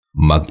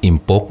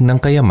Mag-impok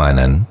ng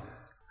kayamanan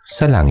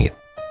sa langit.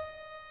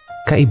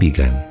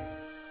 Kaibigan,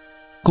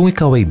 kung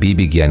ikaw ay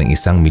bibigyan ng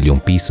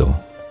 1,000,000 piso,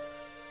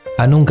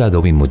 anong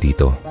gagawin mo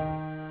dito?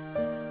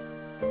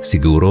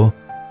 Siguro,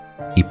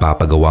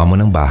 ipapagawa mo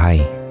ng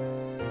bahay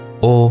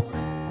o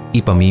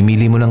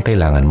ipamimili mo ng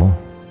kailangan mo.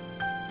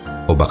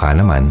 O baka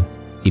naman,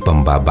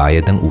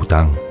 ipambabayad ng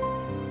utang.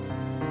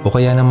 O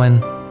kaya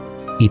naman,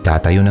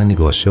 itatayo ng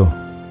negosyo.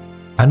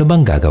 Ano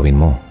bang gagawin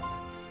mo?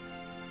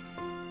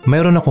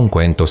 Mayroon akong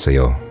kwento sa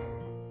iyo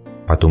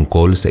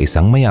patungkol sa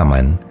isang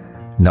mayaman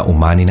na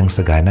umani ng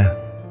sagana.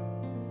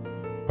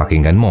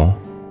 Pakinggan mo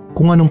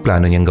kung anong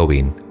plano niyang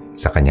gawin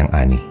sa kanyang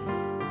ani.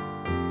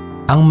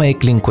 Ang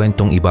maikling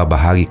kwentong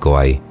ibabahagi ko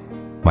ay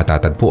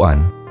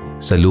matatagpuan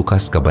sa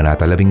Lucas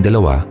Kabanata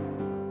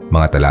 12,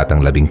 mga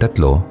talatang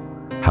 13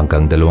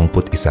 hanggang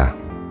 21.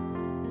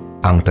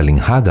 Ang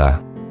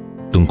talinghaga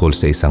tungkol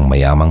sa isang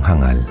mayamang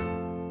hangal.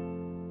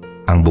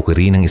 Ang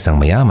bukiri ng isang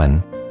mayaman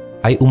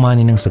ay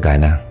umani ng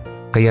sagana,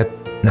 kaya't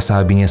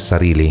nasabi niya sa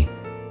sarili,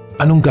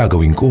 "Anong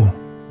gagawin ko?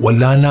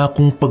 Wala na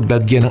akong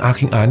paglagyan ng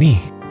aking ani.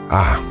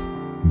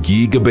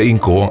 Gigabain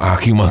ko ang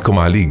aking mga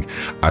kamalig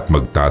at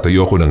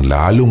magtatayo ako ng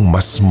lalong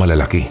mas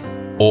malalaki.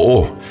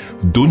 Oo,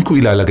 dun ko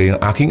ilalagay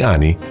ang aking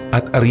ani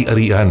at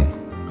ari-arian.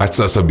 At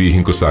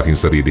sasabihin ko sa aking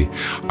sarili,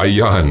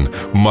 ayan,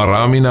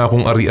 marami na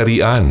akong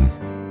ari-arian.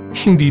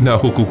 Hindi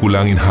na ako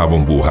kukulangin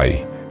habang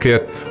buhay.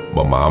 Kaya't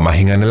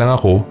mamamahinga na lang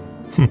ako,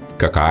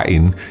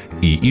 kakain,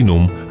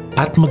 iinom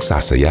at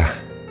magsasaya."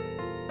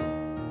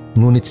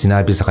 Ngunit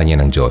sinabi sa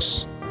kanya ng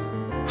Diyos,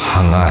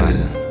 "Hangal,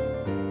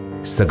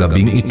 sa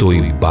gabing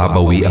ito'y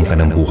babawi ang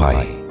kanang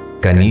buhay.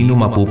 Kanino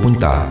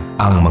mapupunta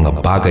ang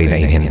mga bagay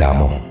na inhanda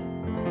mo?"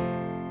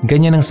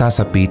 Ganyan ang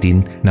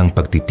sasapitin ng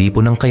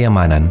pagtitipon ng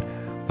kayamanan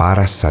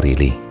para sa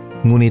sarili,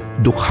 ngunit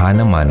dukha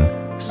naman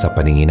sa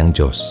paningin ng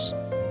Diyos.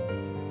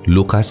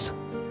 Lucas,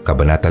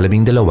 Kabanata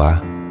 12,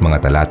 mga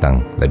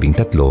talatang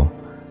 13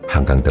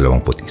 hanggang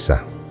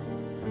 21.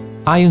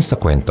 Ayon sa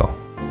kwento,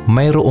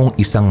 mayroong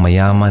isang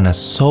mayaman na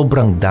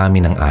sobrang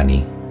dami ng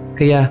ani,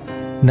 kaya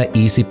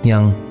naisip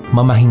niyang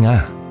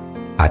mamahinga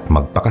at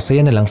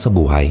magpakasaya na lang sa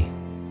buhay.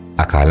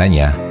 Akala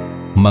niya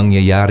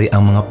mangyayari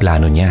ang mga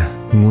plano niya,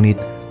 ngunit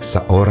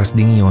sa oras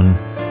ding iyon,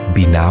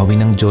 binawi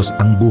ng Diyos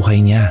ang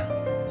buhay niya.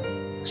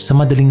 Sa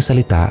madaling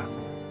salita,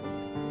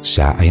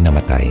 siya ay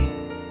namatay.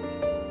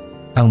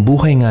 Ang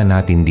buhay nga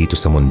natin dito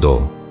sa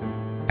mundo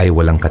ay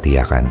walang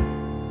katiyakan.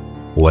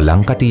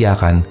 Walang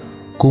katiyakan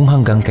kung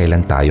hanggang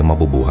kailan tayo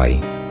mabubuhay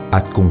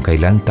at kung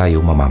kailan tayo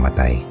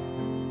mamamatay.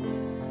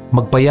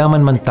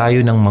 Magpayaman man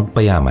tayo ng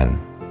magpayaman,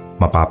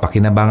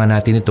 mapapakinabangan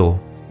natin ito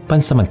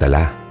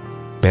pansamantala.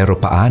 Pero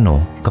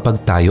paano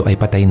kapag tayo ay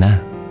patay na?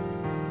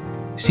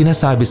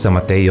 Sinasabi sa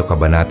Mateo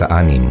Kabanata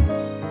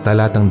 6,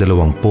 talatang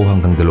 20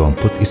 hanggang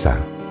 21,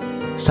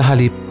 sa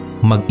halip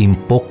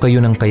mag-impok kayo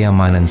ng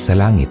kayamanan sa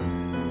langit,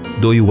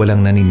 do'y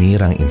walang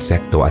naninirang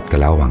insekto at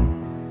kalawang,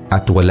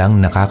 at walang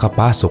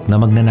nakakapasok na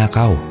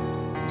magnanakaw,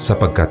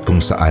 sapagkat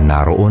kung saan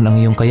naroon ang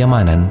iyong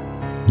kayamanan,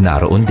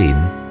 naroon din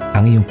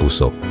ang iyong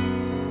puso.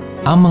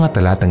 Ang mga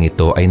talatang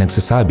ito ay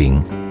nagsasabing,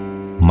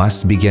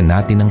 mas bigyan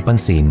natin ng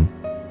pansin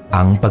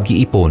ang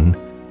pag-iipon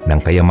ng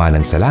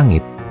kayamanan sa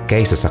langit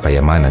kaysa sa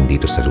kayamanan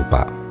dito sa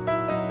lupa.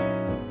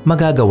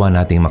 Magagawa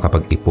nating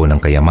makapag-ipon ng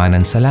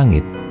kayamanan sa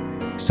langit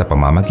sa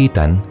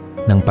pamamagitan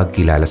ng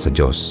pagkilala sa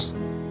Diyos,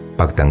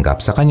 pagtanggap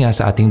sa Kanya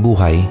sa ating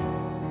buhay,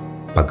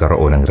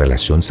 pagkaroon ng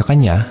relasyon sa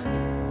Kanya,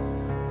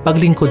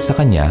 paglingkod sa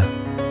Kanya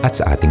at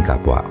sa ating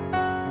kapwa.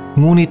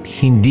 Ngunit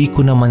hindi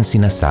ko naman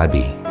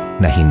sinasabi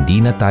na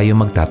hindi na tayo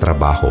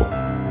magtatrabaho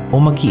o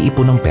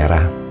mag-iipon ng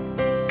pera.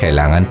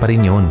 Kailangan pa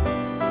rin yun.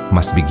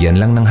 Mas bigyan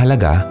lang ng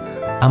halaga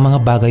ang mga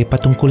bagay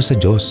patungkol sa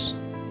Diyos,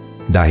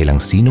 dahil ang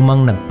sino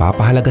mang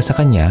nagpapahalaga sa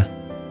Kanya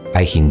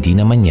ay hindi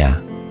naman Niya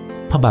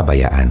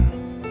pababayaan.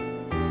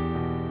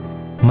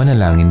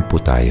 Manalangin po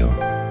tayo.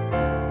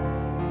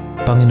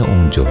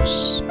 Panginoong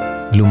Diyos,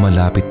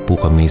 lumalapit po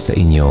kami sa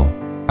inyo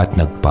at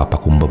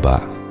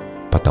nagpapakumbaba.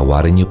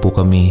 Patawarin niyo po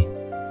kami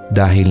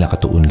dahil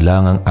nakatuon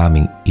lang ang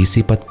aming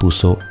isip at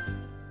puso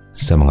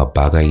sa mga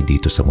bagay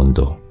dito sa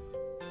mundo.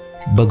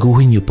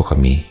 Baguhin niyo po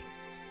kami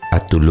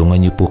at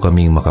tulungan niyo po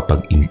kaming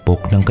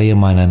makapag-impok ng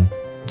kayamanan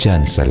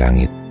dyan sa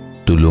langit.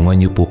 Tulungan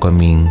niyo po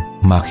kaming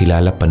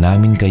makilala pa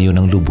namin kayo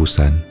ng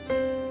lubusan.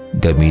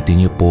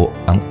 Gamitin niyo po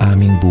ang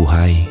aming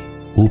buhay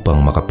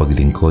upang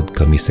makapaglingkod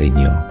kami sa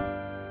inyo.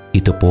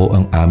 Ito po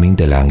ang aming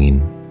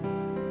dalangin.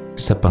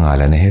 Sa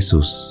pangalan ni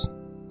Jesus.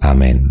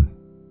 Amen.